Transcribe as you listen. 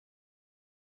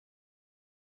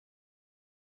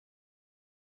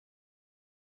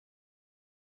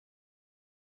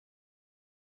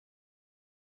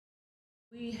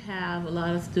We have a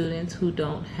lot of students who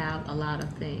don't have a lot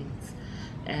of things,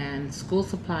 and school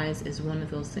supplies is one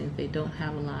of those things they don't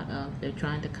have a lot of. They're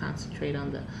trying to concentrate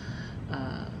on the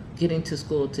getting to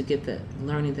school to get the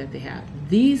learning that they have.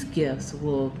 These gifts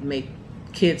will make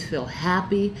kids feel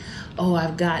happy. Oh,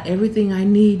 I've got everything I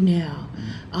need now.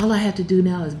 All I have to do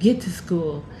now is get to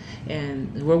school.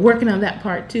 And we're working on that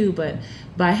part too, but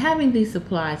by having these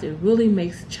supplies, it really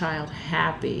makes a child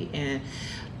happy. And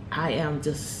I am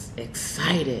just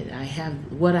excited. I have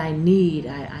what I need.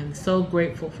 I'm so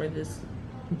grateful for this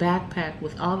backpack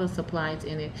with all the supplies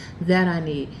in it that I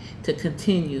need to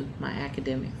continue my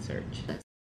academic search.